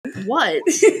What?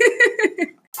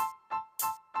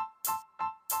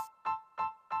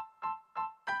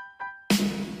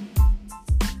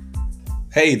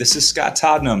 Hey, this is Scott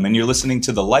Todnam, and you're listening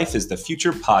to the Life is the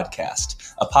Future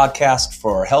podcast, a podcast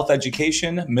for health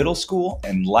education, middle school,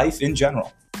 and life in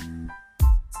general.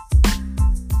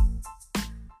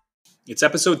 It's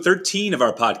episode 13 of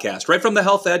our podcast, right from the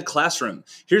Health Ed classroom.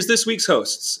 Here's this week's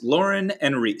hosts, Lauren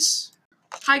and Reese.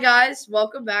 Hi, guys.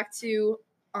 Welcome back to,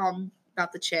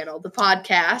 not the channel, the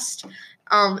podcast.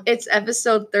 It's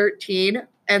episode 13,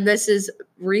 and this is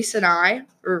Reese and I,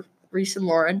 or Reese and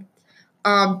Lauren.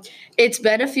 It's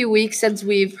been a few weeks since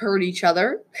we've heard each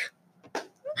other.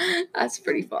 That's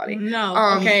pretty funny.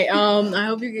 No. Okay. I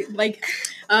hope you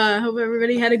hope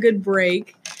everybody had a good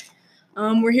break.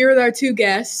 We're here with our two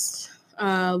guests,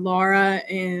 Laura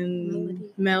and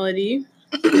Melody.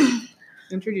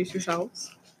 Introduce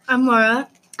yourselves. I'm Laura.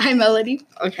 I'm Melody.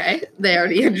 Okay, they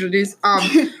already introduced.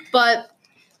 But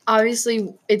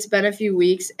obviously it's been a few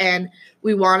weeks, and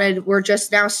we're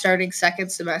just now starting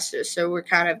second semester, so we're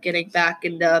kind of getting back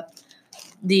into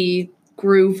the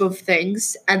groove of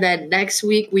things. And then next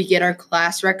week we get our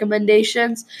class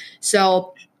recommendations.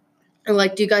 So,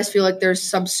 do you guys feel like there's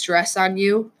some stress on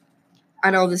you?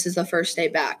 I know this is the first day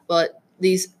back, but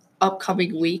these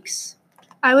upcoming weeks.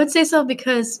 I would say so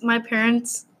because my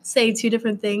parents say two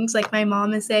different things. Like, my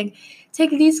mom is saying,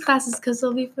 take these classes because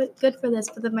they'll be good for this.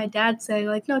 But then my dad's saying,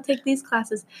 no, take these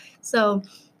classes. So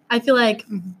I feel like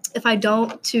if I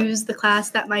don't choose the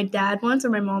class that my dad wants or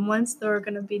my mom wants, they're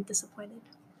going to be disappointed.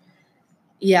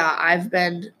 Yeah, I've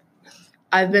been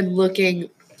looking.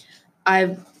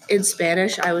 In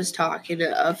Spanish, I was talking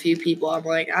to a few people. I'm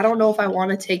like, I don't know if I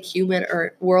want to take human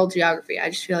or world geography.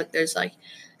 I just feel like there's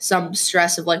some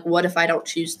stress of what if I don't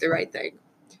choose the right thing?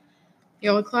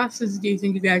 Yeah, what classes do you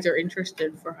think you guys are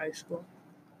interested for high school?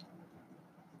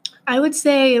 I would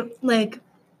say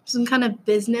some kind of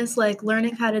business,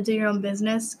 learning how to do your own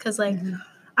business, because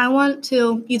I want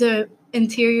to either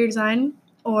interior design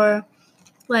or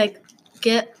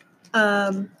get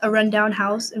a rundown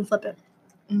house and flip it.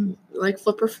 Like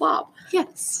flip or flop.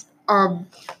 Yes.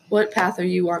 What path are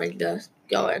you wanting to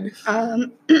go in?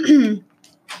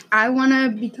 I want to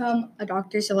become a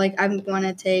doctor, so I want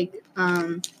to take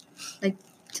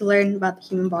to learn about the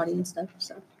human body and stuff.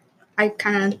 So I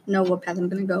kind of know what path I'm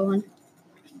going to go on.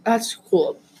 That's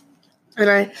cool.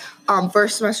 And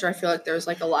first semester, I feel like there was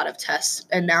a lot of tests,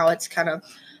 and now it's kind of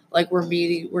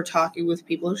we're talking with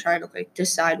people trying to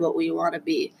decide what we want to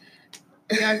be.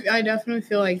 Yeah, I definitely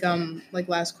feel like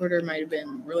last quarter might have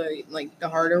been really the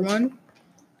harder one.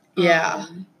 Yeah.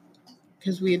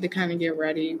 Because we had to kind of get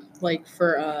ready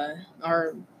for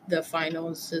the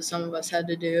finals that some of us had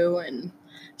to do and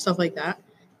stuff like that.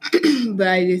 But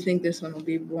I do think this one will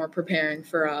be more preparing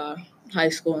for high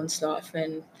school and stuff,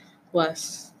 and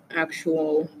less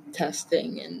actual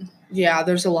testing. And yeah,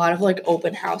 there's a lot of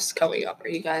open house coming up. Are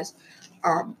you guys?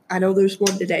 I know there's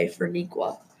one today for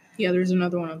NEQA. Yeah, there's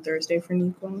another one on Thursday for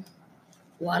NEQA.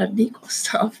 A lot of NEQA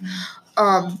stuff.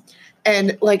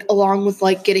 And along with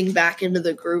getting back into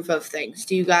the groove of things,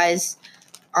 do you guys?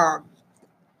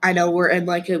 I know we're in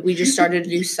we just started a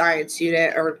new science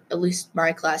unit, or at least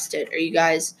my class did. Are you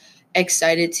guys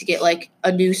excited to get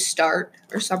a new start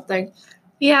or something?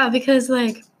 Yeah, because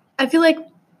I feel like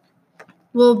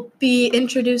we'll be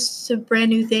introduced to brand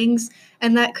new things,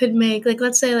 and that could make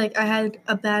let's say I had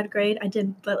a bad grade. I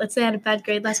didn't, but let's say I had a bad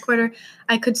grade last quarter.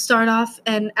 I could start off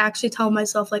and actually tell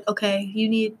myself okay, you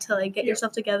need to get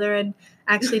yourself together and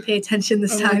actually pay attention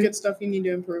this time. Good stuff you need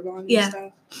to improve on. Yeah. And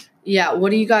stuff. Yeah. What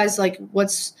do you guys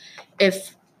what's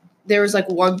if there was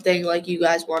one thing you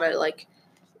guys want to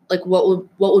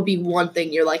what would be one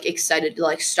thing you're excited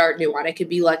to start new on? It could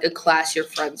be a class you're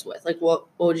friends with. What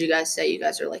would you guys say you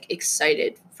guys are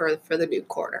excited for the new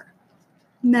quarter?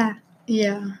 Math.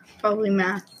 Yeah, probably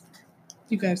math.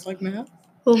 You guys like math?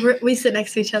 Well, we sit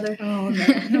next to each other. Oh,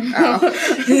 okay.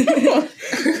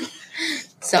 Oh.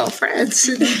 So friends.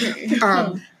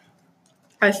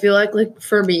 I feel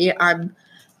for me,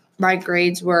 my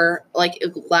grades were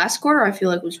last quarter I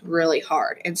feel was really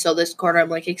hard, and so this quarter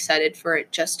I'm excited for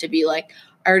it just to be I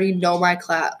already know my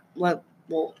class. Well,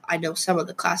 I know some of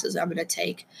the classes I'm gonna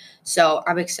take, so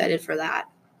I'm excited for that.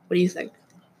 What do you think?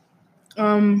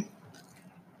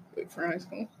 For high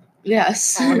school.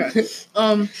 Yes. Oh, okay.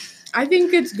 I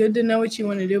think it's good to know what you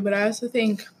want to do, but I also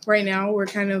think right now we're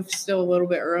kind of still a little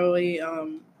bit early.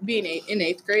 Being in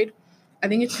 8th grade, I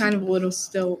think it's kind of a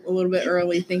little bit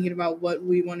early thinking about what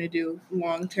we want to do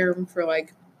long term for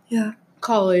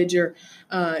college or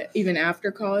even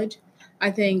after college.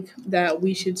 I think that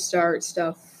we should start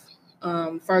stuff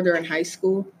farther in high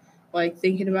school like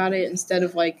thinking about it instead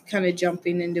of like kind of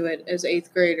jumping into it as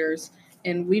 8th graders.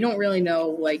 And we don't really know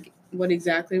like what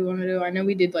exactly we want to do. I know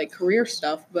we did like career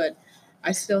stuff, but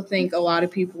I still think a lot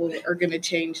of people are going to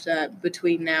change that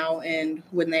between now and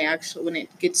when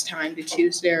it gets time to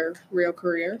choose their real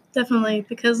career. Definitely,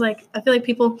 because like I feel like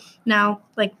people now,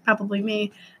 like probably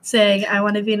me, saying I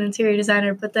want to be an interior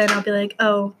designer, but then I'll be like,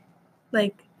 oh,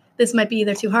 like this might be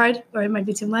either too hard or it might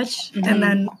be too much, and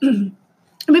then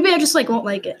maybe I just like won't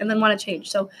like it and then want to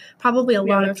change. So probably a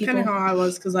lot of That's people. kind of how I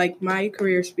was, because like my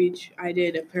career speech, I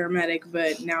did a paramedic,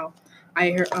 but now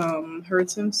I heard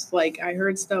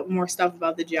more stuff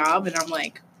about the job, and I'm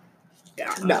like,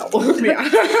 yeah, No. yeah.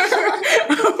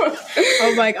 I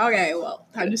was like, okay, well,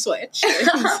 time to switch.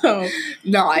 So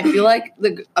No, I feel like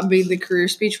the career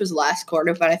speech was last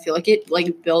quarter, but I feel like it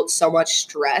like built so much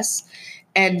stress.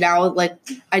 And now like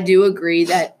I do agree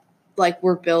that like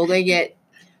we're building it.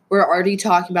 We're already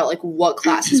talking about like what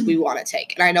classes we want to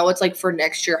take. And I know it's like for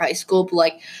next year high school, but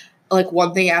like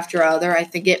one thing after other, I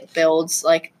think it builds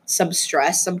like some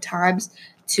stress sometimes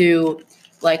to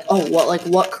like, oh,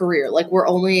 what career? Like we're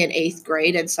only in 8th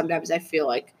grade, and sometimes I feel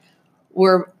like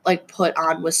we're like put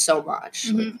on with so much.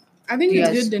 Mhm. I think Do you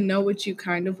it's guys- good to know what you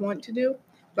kind of want to do,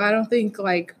 but I don't think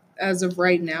like as of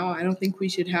right now, I don't think we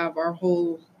should have our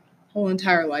whole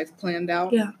entire life planned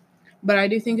out. Yeah. But I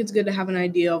do think it's good to have an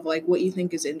idea of like what you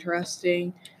think is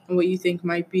interesting and what you think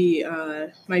might be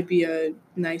a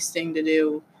nice thing to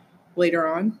do later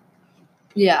on.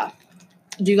 Yeah.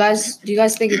 Do you guys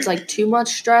think it's like too much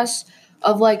stress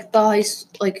of like the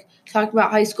like talking about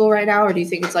high school right now, or do you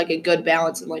think it's like a good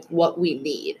balance in like what we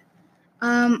need?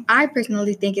 I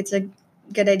personally think it's a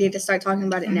good idea to start talking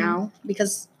about it Mhm. now,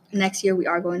 because next year we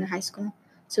are going to high school,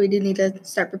 so we do need to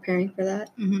start preparing for that.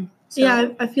 Mm-hmm. So, Yeah,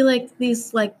 I feel like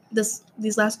these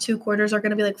last 2 quarters are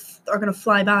gonna be are gonna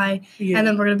fly by, Yeah. and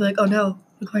then we're gonna be like, oh no,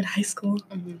 we're going to high school.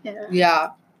 Mhm. yeah. Yeah.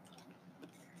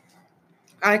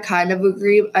 I kind of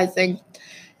agree. I think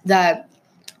that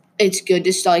it's good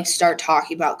to start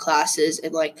talking about classes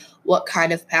and like what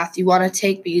kind of path you want to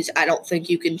take, because I don't think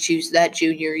you can choose that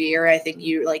junior year. I think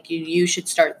you should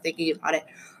start thinking about it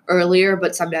earlier,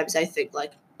 but sometimes I think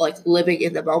like living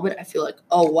in the moment, I feel like,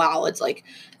 oh wow, it's like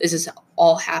this is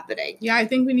all happening. Yeah, I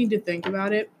think we need to think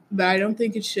about it, but I don't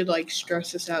think it should like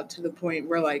stress us out to the point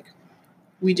where like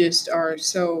we just are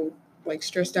so like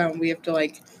stressed out and we have to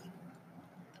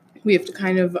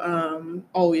kind of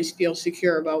always feel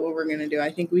secure about what we're going to do. I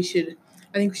think we should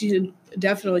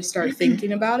definitely start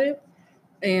thinking about it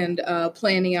and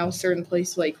planning out certain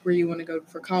places like where you want to go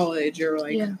for college, or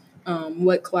like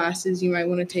what classes you might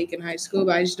want to take in high school.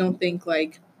 But I just don't think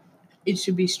like it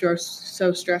should be so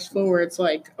stressful where it's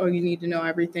like, oh, you need to know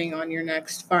everything on your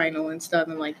next final and stuff,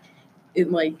 and like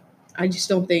it like I just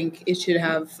don't think it should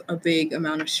have a big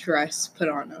amount of stress put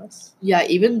on us. Yeah,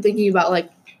 even thinking about like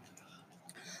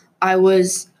I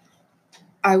was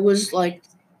like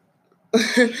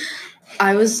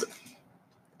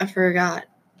I forgot.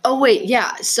 Oh wait,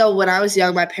 yeah. So when I was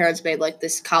young, my parents made like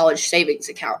this college savings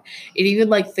account. And even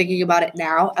like thinking about it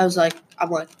now, I'm like,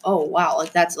 oh wow,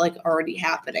 like that's like already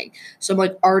happening. So I'm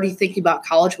like already thinking about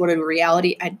college, when in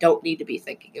reality I don't need to be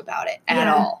thinking about it at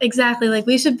all. Exactly. Like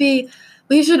we should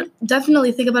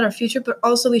definitely think about our future, but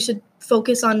also we should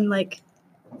focus on like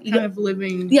Kind of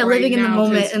living living in the now,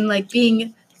 moment 'cause- and like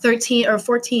being 13 or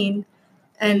 14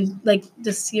 and like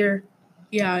this year.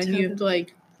 Yeah, and you have to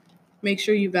like make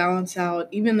sure you balance out,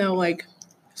 even though like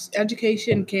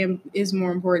education is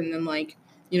more important than like,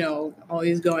 you know,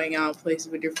 always going out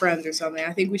places with your friends or something.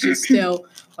 I think we should still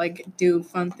like do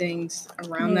fun things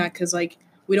around that, because like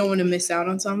we don't want to miss out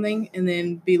on something and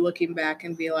then be looking back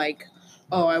and be like,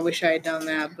 oh, I wish I had done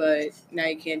that, but now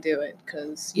you can't do it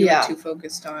because you were too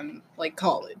focused on like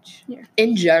college. Yeah.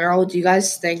 In general, do you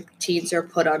guys think teens are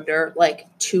put under like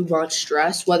too much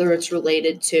stress, whether it's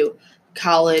related to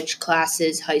college,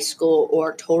 classes, high school,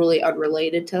 or totally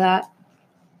unrelated to that?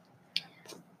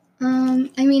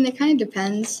 I mean, it kind of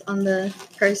depends on the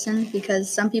person,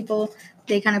 because some people,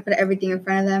 they kind of put everything in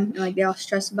front of them and like they all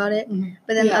stress about it. Mhm.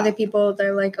 But then Yeah. other people,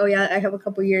 they're like, oh yeah, I have a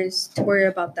couple years to worry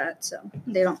about that, so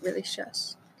they don't really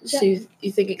stress. So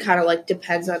you think it kind of like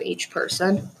depends on each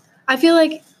person? I feel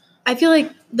like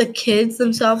the kids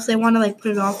themselves, they want to like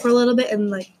put it off for a little bit and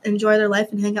like enjoy their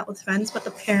life and hang out with friends, but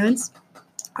the parents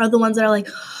are the ones that are like,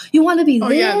 you want to be Oh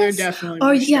this? yeah, they're definitely Or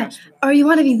more yeah. stressed. Or you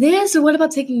want to be this? Or what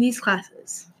about taking these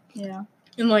classes? Yeah.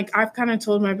 And like I've kind of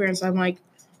told my parents, I'm like,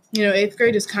 you know, 8th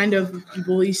grade is kind of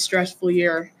the least stressful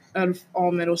year out of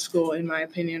all middle school, in my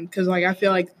opinion, because like I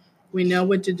feel like we know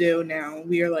what to do now.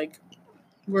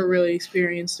 We're really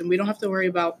experienced, and we don't have to worry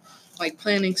about like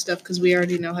planning stuff because we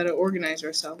already know how to organize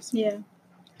ourselves. Yeah.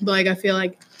 But like I feel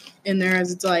like in there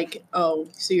as it's like, oh,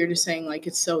 so you're just saying like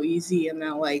it's so easy and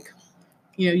that like,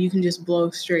 you know, you can just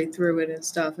blow straight through it and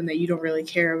stuff and that you don't really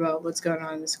care about what's going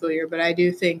on in the school year. But I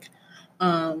do think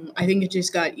I think it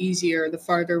just got easier the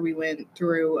farther we went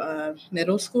through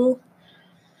middle school,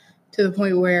 to the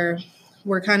point where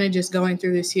we're kind of just going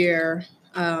through this year,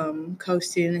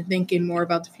 coasting and thinking more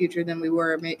about the future than we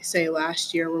were, say,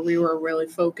 last year, where we were really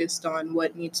focused on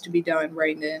what needs to be done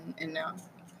right then and now.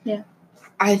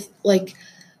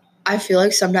 I feel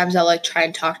like sometimes I like try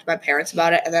and talk to my parents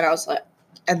about it, and then I was like,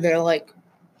 and they're like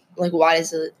why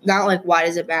does it not like why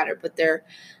does it matter? But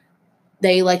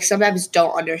they like sometimes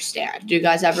don't understand. Do you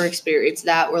guys ever experience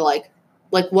that? Where like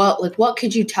what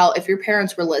could you tell if your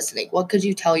parents were listening? What could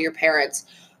you tell your parents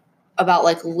about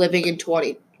like living in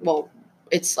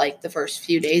it's like the first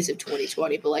few days of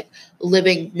 2020, but like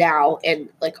living now in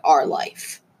like our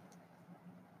life?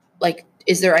 Like,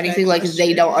 is there anything like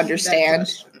they don't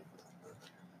understand?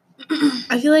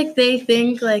 I feel like they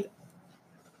think like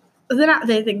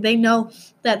they know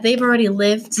that they've already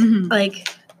lived like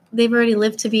they've already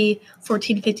lived to be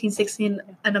 14, 15, 16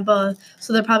 and above.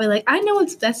 So they're probably like, I know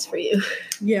what's best for you.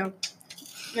 Yeah.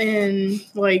 And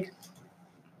like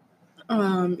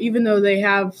even though they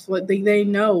have they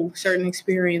know certain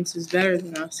experiences better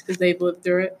than us because they've lived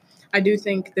through it, I do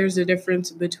think there's a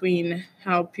difference between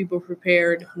how people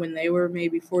prepared when they were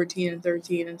maybe 14 and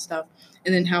 13 and stuff,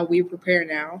 and then how we prepare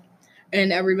now.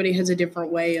 And everybody has a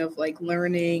different way of like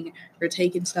learning or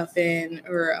taking stuff in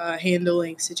or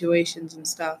handling situations and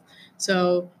stuff.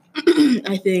 So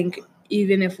I think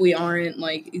even if we aren't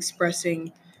like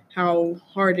expressing how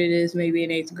hard it is maybe in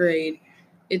 8th grade,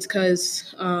 it's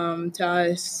because to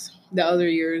us the other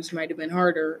years might have been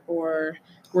harder, or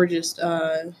we're just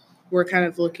we're kind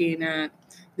of looking at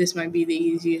this might be the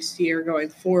easiest year going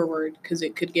forward because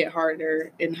it could get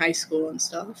harder in high school and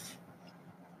stuff.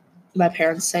 My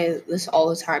parents say this all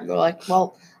the time. They're like,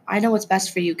 well, I know what's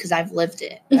best for you because I've lived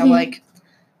it. And I'm like,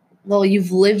 well,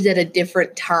 you've lived at a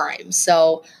different time.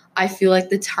 So I feel like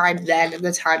the time then and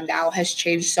the time now has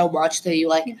changed so much that you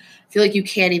like feel like you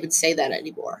can't even say that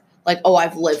anymore. Like, oh,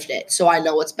 I've lived it, so I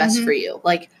know what's best for you.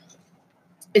 Like,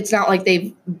 it's not like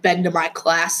they've been to my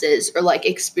classes or like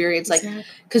experienced like,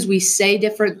 because we say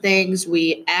different things,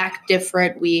 we act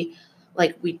different, we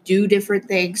do different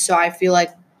things. So I feel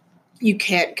like you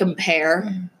can't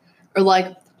compare. Or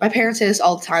like my parents say this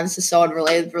all the time. This is so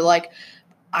unrelated. But like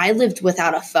I lived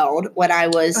without a phone when I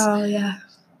was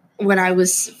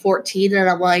 14, and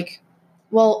I'm like,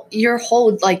 well, your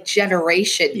whole like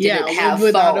generation didn't have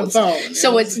phones. A phone.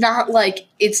 So it's not like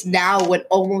it's now when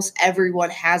almost everyone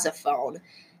has a phone.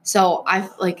 So I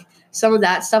like some of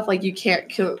that stuff like you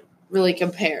can't really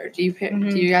compare. Do you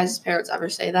guys' parents ever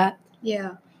say that?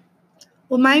 Yeah.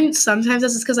 Well, mine sometimes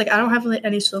is because like I don't have like,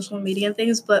 any social media and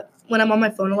things, but when I'm on my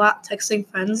phone a lot, texting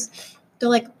friends, they're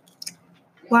like,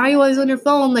 "Why are you always on your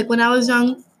phone?" Like when I was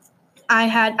young,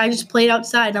 I just played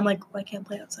outside. And I'm like, well, I can't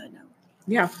play outside now.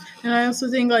 Yeah, and I also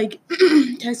think like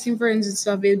texting friends and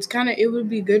stuff. It would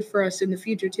be good for us in the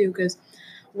future too, because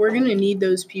we're gonna need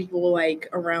those people like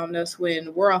around us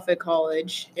when we're off at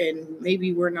college, and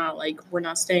maybe we're not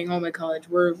staying home at college.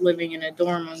 We're living in a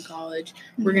dorm on college.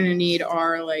 We're gonna need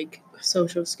our like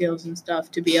social skills and stuff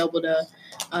to be able to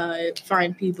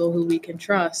find people who we can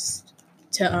trust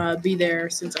to be there,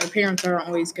 since our parents aren't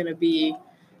always gonna be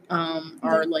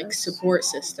our like support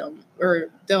system, or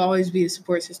they'll always be a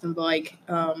support system, but like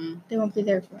they won't be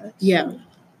there for us. Yeah.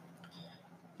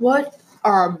 What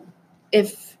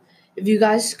if you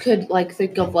guys could like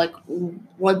think of like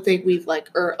one thing we've like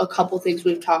or a couple things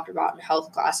we've talked about in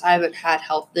health class. I haven't had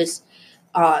health this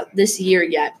year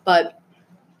yet, but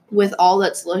with all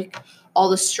that's like all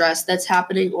the stress that's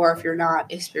happening, or if you're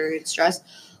not experiencing stress,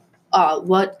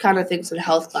 what kind of things in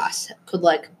health class could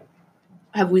like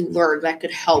have we learned that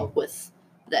could help with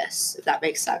this, if that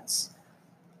makes sense?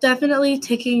 Definitely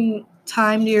taking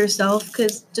time to yourself,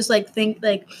 because just like think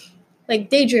like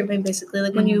daydreaming basically,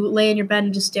 like when you lay in your bed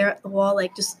and just stare at the wall,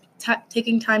 like just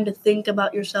taking time to think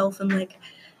about yourself and like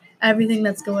everything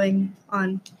that's going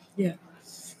on. Yeah.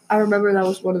 I remember that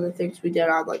was one of the things we did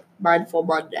on like Mindful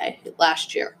Monday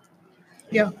last year.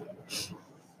 Yeah.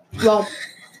 Well,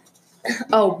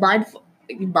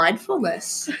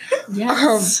 mindfulness.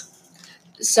 Yes.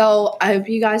 So I hope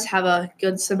you guys have a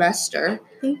good semester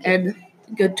and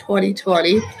good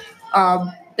 2020.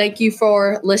 Thank you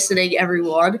for listening,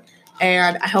 everyone,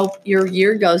 and I hope your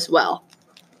year goes well.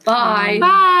 Bye.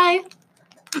 Bye.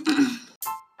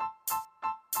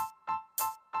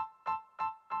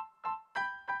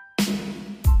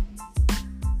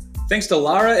 Thanks to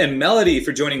Lara and Melody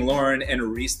for joining Lauren and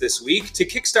Reese this week to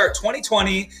kickstart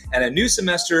 2020 and a new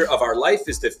semester of our Life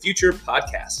is the Future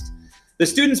podcast. The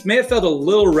students may have felt a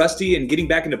little rusty in getting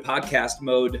back into podcast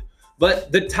mode,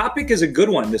 but the topic is a good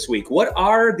one this week. What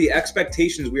are the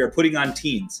expectations we are putting on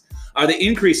teens? Are they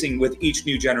increasing with each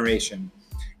new generation?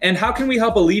 And how can we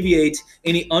help alleviate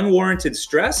any unwarranted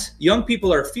stress young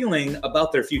people are feeling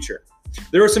about their future?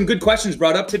 There were some good questions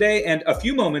brought up today and a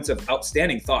few moments of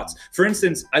outstanding thoughts. For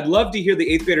instance, I'd love to hear the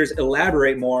 8th graders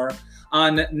elaborate more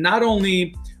on not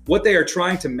only what they are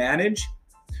trying to manage,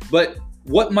 but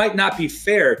what might not be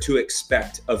fair to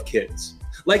expect of kids,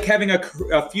 like having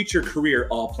a future career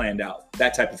all planned out,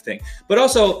 that type of thing. But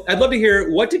also, I'd love to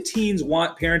hear, what do teens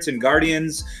want parents and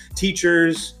guardians,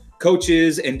 teachers,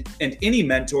 coaches, and any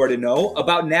mentor to know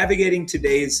about navigating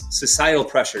today's societal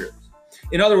pressure?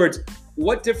 In other words,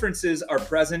 what differences are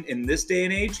present in this day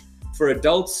and age for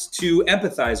adults to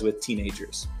empathize with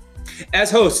teenagers? As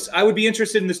hosts, I would be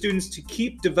interested in the students to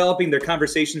keep developing their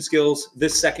conversation skills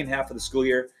this second half of the school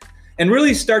year and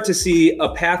really start to see a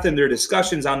path in their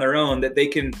discussions on their own that they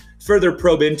can further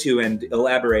probe into and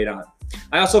elaborate on.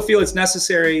 I also feel it's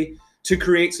necessary to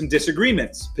create some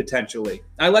disagreements, potentially.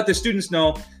 I let the students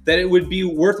know that it would be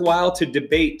worthwhile to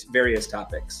debate various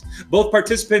topics. Both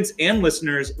participants and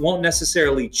listeners won't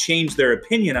necessarily change their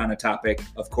opinion on a topic,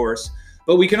 of course,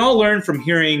 but we can all learn from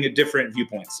hearing different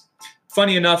viewpoints.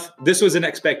 Funny enough, this was an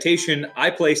expectation I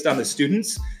placed on the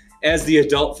students as the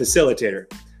adult facilitator.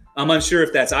 I'm unsure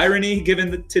if that's irony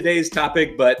given today's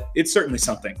topic, but it's certainly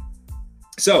something.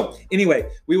 So anyway,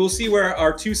 we will see where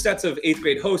our 2 sets of 8th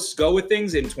grade hosts go with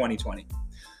things in 2020.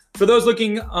 For those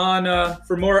looking on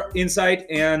for more insight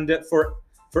and for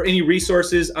any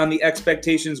resources on the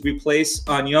expectations we place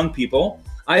on young people,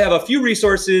 I have a few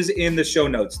resources in the show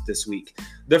notes this week.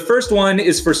 The first one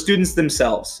is for students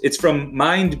themselves. It's from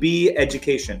MindBee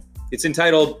Education. It's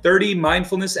entitled 30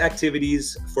 Mindfulness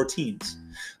Activities for Teens.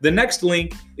 The next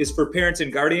link is for parents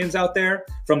and guardians out there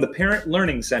from the Parent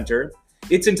Learning Center.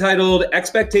 It's entitled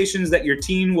Expectations That Your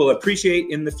Teen Will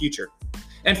Appreciate in the Future.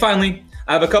 And finally,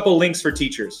 I have a couple links for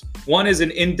teachers. One is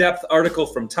an in-depth article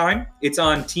from Time. It's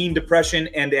on teen depression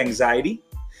and anxiety.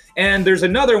 And there's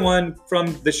another one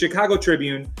from the Chicago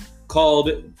Tribune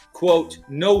called, quote,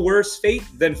 No Worse Fate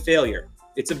Than Failure.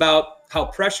 It's about how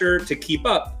pressure to keep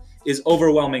up is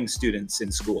overwhelming students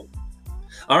in school.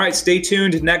 All right, stay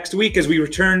tuned next week as we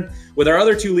return with our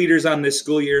other 2 leaders on this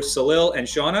school year, Salil and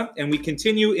Shauna, and we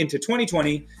continue into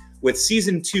 2020 with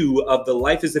season 2 of the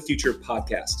Life is the Future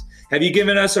podcast. Have you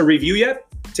given us a review yet?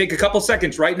 Take a couple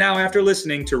seconds right now after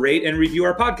listening to rate and review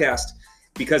our podcast,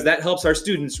 because that helps our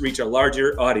students reach a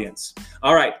larger audience.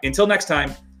 All right, until next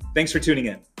time, thanks for tuning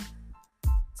in.